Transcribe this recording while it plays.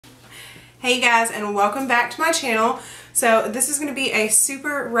Hey guys, and welcome back to my channel. So this is going to be a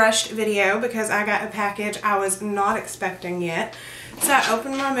super rushed video because I got a package I was not expecting yet. So I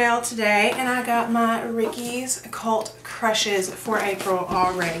opened my mail today and I got my Ricky's Cult Crushes for April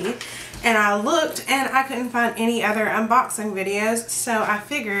already. And I looked and I couldn't find any other unboxing videos, so I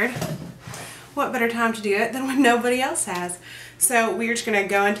figured what better time to do it than when nobody else has. So we're just going to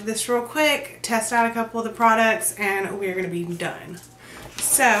go into this real quick, test out a couple of the products, and we're going to be done.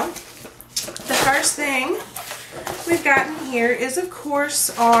 So the first thing we've gotten here is, of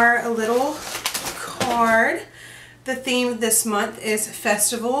course, our little card. The theme this month is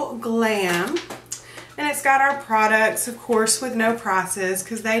Festival Glam. And it's got our products, of course, with no prices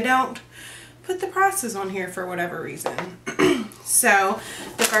because they don't put the prices on here for whatever reason. So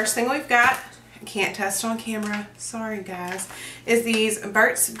the first thing we've got, I can't test on camera, sorry guys, is these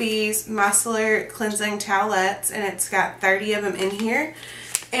Burt's Bees Micellar Cleansing Towelettes, and it's got 30 of them in here.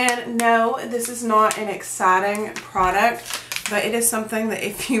 And no, this is not an exciting product, but it is something that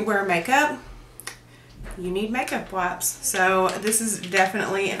if you wear makeup, you need makeup wipes. So this is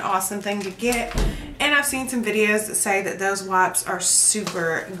definitely an awesome thing to get. And I've seen some videos that say that those wipes are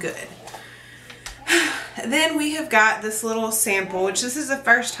super good. Then we have got this little sample, which this is the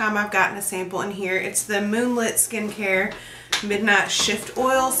first time I've gotten a sample in here. It's the Moonlit Skincare Midnight Shift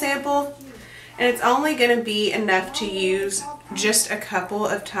Oil sample. And it's only going to be enough to use just a couple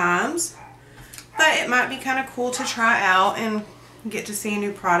of times, but it might be kind of cool to try out and get to see a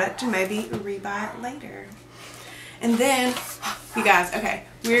new product and maybe rebuy it later. And then, you guys, okay,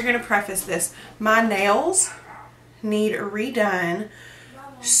 we're going to preface this. My nails need redone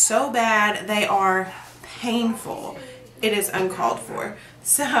so bad they are painful. It is uncalled for.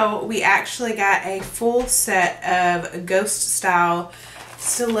 So we actually got a full set of ghost style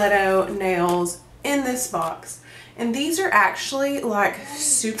stiletto nails in this box, and these are actually like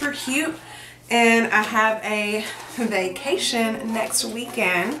super cute. And I have a vacation next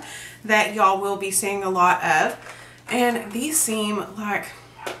weekend that y'all will be seeing a lot of, and these seem like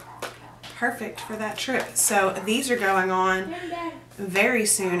perfect for that trip. So these are going on very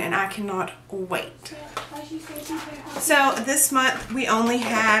soon and I cannot wait. So this month we only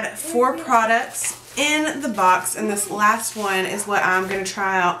had 4 products in the box, and this last one is what I'm going to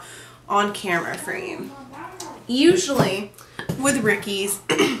try out on camera for you. Usually with Ricky's,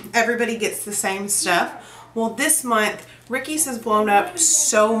 everybody gets the same stuff. Well, this month Ricky's has blown up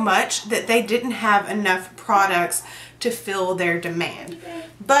so much that they didn't have enough products to fill their demand.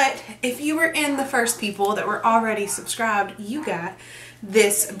 But if you were in the first people that were already subscribed, you got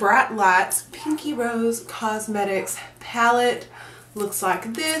this Bright Lights Pinky Rose Cosmetics palette. Looks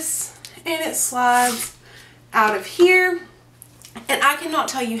like this, and it slides out of here. And I cannot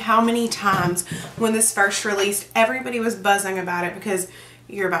tell you how many times when this first released, everybody was buzzing about it because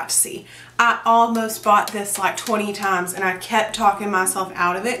you're about to see. I almost bought this like 20 times and I kept talking myself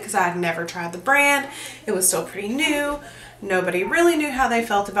out of it because I had never tried the brand. It was still pretty new. Nobody really knew how they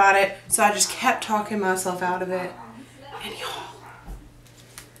felt about it. So I just kept talking myself out of it. And y'all,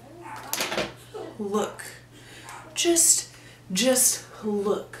 look. Just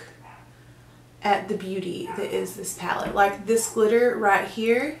look at the beauty that is this palette. Like this glitter right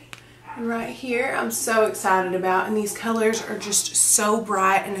here, I'm so excited about, and these colors are just so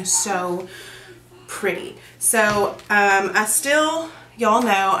bright and so pretty. So I still, y'all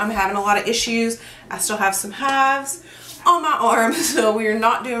know I'm having a lot of issues. I still have some hives on my arm, so we are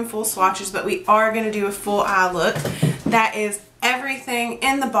not doing full swatches, but we are going to do a full eye look. That is everything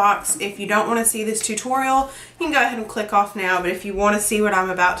in the box. If you don't want to see this tutorial, you can go ahead and click off now, but if you want to see what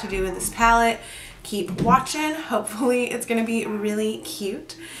I'm about to do with this palette, keep watching. Hopefully it's going to be really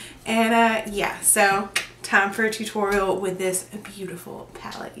cute. And yeah, so time for a tutorial with this beautiful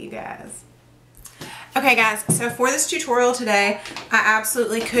palette, you guys. Okay guys, so for this tutorial today, I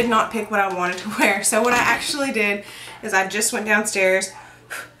absolutely could not pick what I wanted to wear. So what I actually did is I just went downstairs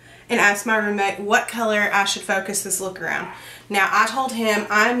and asked my roommate what color I should focus this look around. Now I told him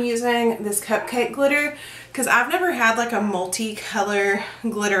I'm using this cupcake glitter because I've never had like a multi-color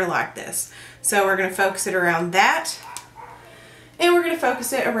glitter like this. So we're going to focus it around that, and we're going to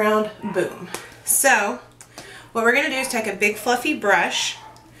focus it around Boom. So what we're going to do is take a big fluffy brush,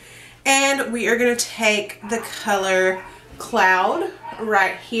 and we are going to take the color Cloud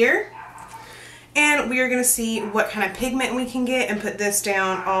right here, and we are going to see what kind of pigment we can get and put this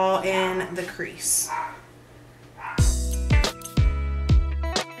down all in the crease.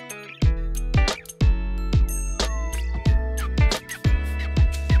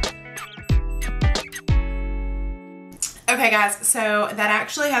 Okay guys, so that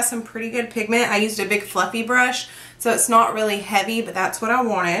actually has some pretty good pigment. I used a big fluffy brush, so it's not really heavy, but that's what I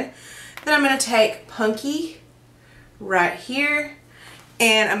wanted. Then I'm going to take Punky right here,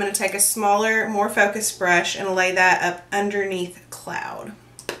 and I'm going to take a smaller, more focused brush and lay that up underneath Cloud.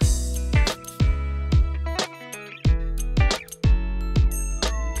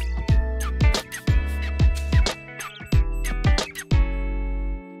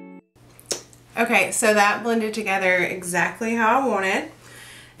 Okay, so that blended together exactly how I wanted.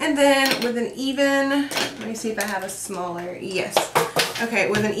 And then with an even, let me see if I have a smaller, yes. Okay,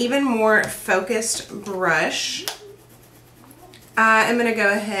 with an even more focused brush, I am gonna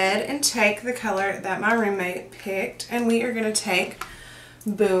go ahead and take the color that my roommate picked, and we are gonna take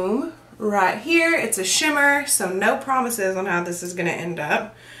Boom right here. It's a shimmer, so no promises on how this is gonna end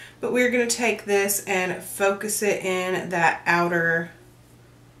up, but we're gonna take this and focus it in that outer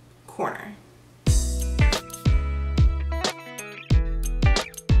corner.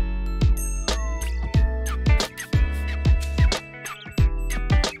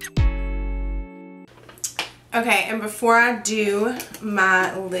 Okay, and before I do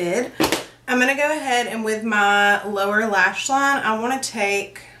my lid, I'm going to go ahead and with my lower lash line, I want to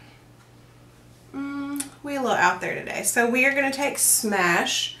take, we a little out there today. So we are going to take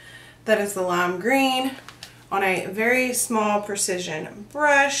Smash, that is the lime green, on a very small precision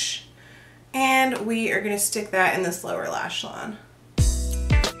brush, and we are going to stick that in this lower lash line.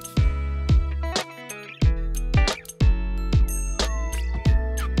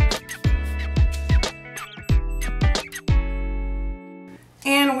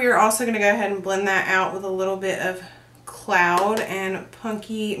 And we're also going to go ahead and blend that out with a little bit of Cloud and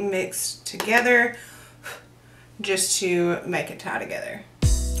Punky mixed together just to make it tie together.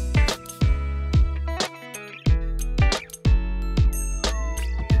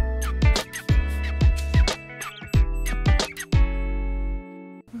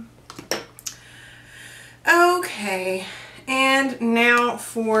 Okay, and now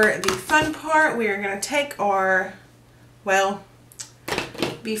for the fun part, we are going to take our, well,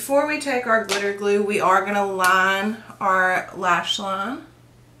 before we take our glitter glue, we are going to line our lash line.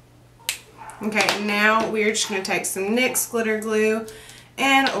 Okay, now we're just going to take some NYX glitter glue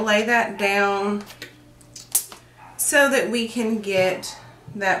and lay that down so that we can get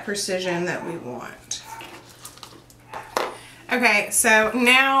that precision that we want. Okay, so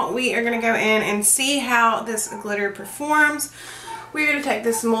now we are going to go in and see how this glitter performs. We're going to take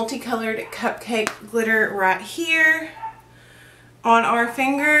this multicolored cupcake glitter right here on our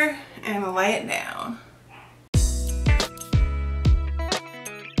finger and lay it down.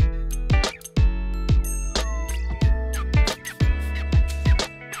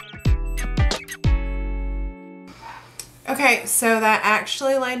 Okay, so that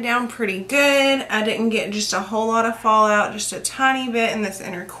actually laid down pretty good. I didn't get just a whole lot of fallout, just a tiny bit in this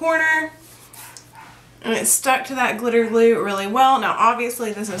inner corner. And it stuck to that glitter glue really well. Now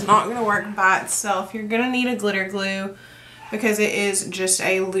obviously this is not going to work by itself. You're going to need a glitter glue because it is just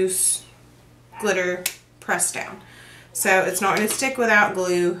a loose glitter pressed down. So it's not going to stick without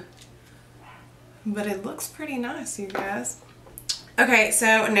glue, but it looks pretty nice, you guys. Okay,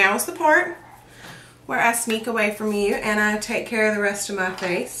 so now is the part where I sneak away from you and I take care of the rest of my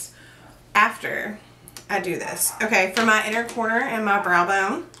face after I do this. Okay, for my inner corner and my brow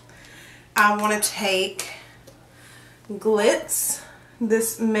bone, I want to take Glitz,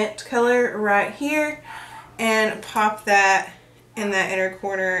 this mint color right here, and pop that in that inner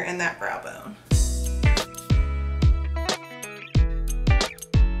corner and that brow bone.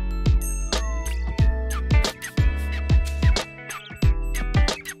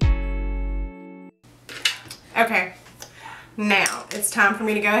 Okay, now it's time for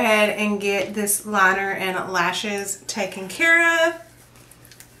me to go ahead and get this liner and lashes taken care of,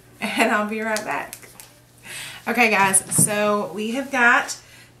 and I'll be right back. Okay guys, so we have got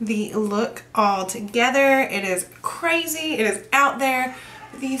the look all together. It is crazy, it is out there.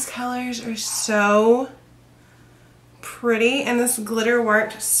 These colors are so pretty and this glitter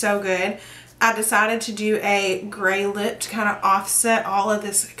worked so good. I decided to do a gray lip to kind of offset all of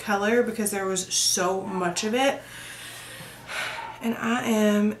this color because there was so much of it. And I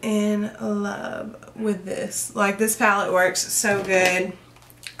am in love with this. Like, this palette works so good.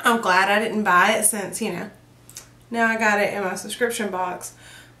 I'm glad I didn't buy it since, you know, now I got it in my subscription box.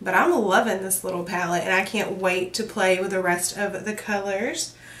 But I'm loving this little palette and I can't wait to play with the rest of the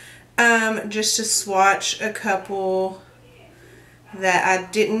colors. Just to swatch a couple that I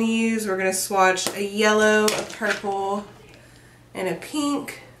didn't use. We're going to swatch a yellow, a purple, and a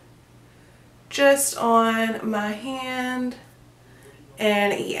pink just on my hand.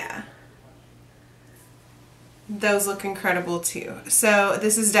 And yeah, those look incredible too. So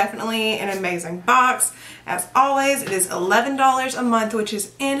this is definitely an amazing box. As always, it is $11 a month, which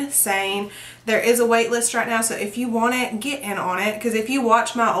is insane. There is a wait list right now, so if you want it, get in on it, because if you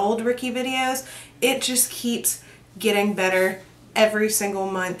watch my old Ricky videos, it just keeps getting better every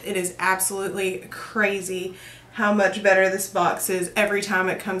single month. It is absolutely crazy how much better this box is every time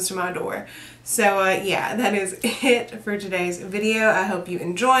it comes to my door. So yeah, that is it for today's video. I hope you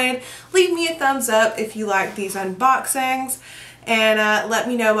enjoyed. Leave me a thumbs up if you like these unboxings, and let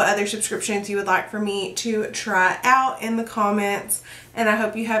me know what other subscriptions you would like for me to try out in the comments. And I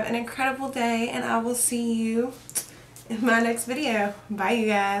hope you have an incredible day, and I will see you in my next video. Bye, you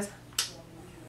guys.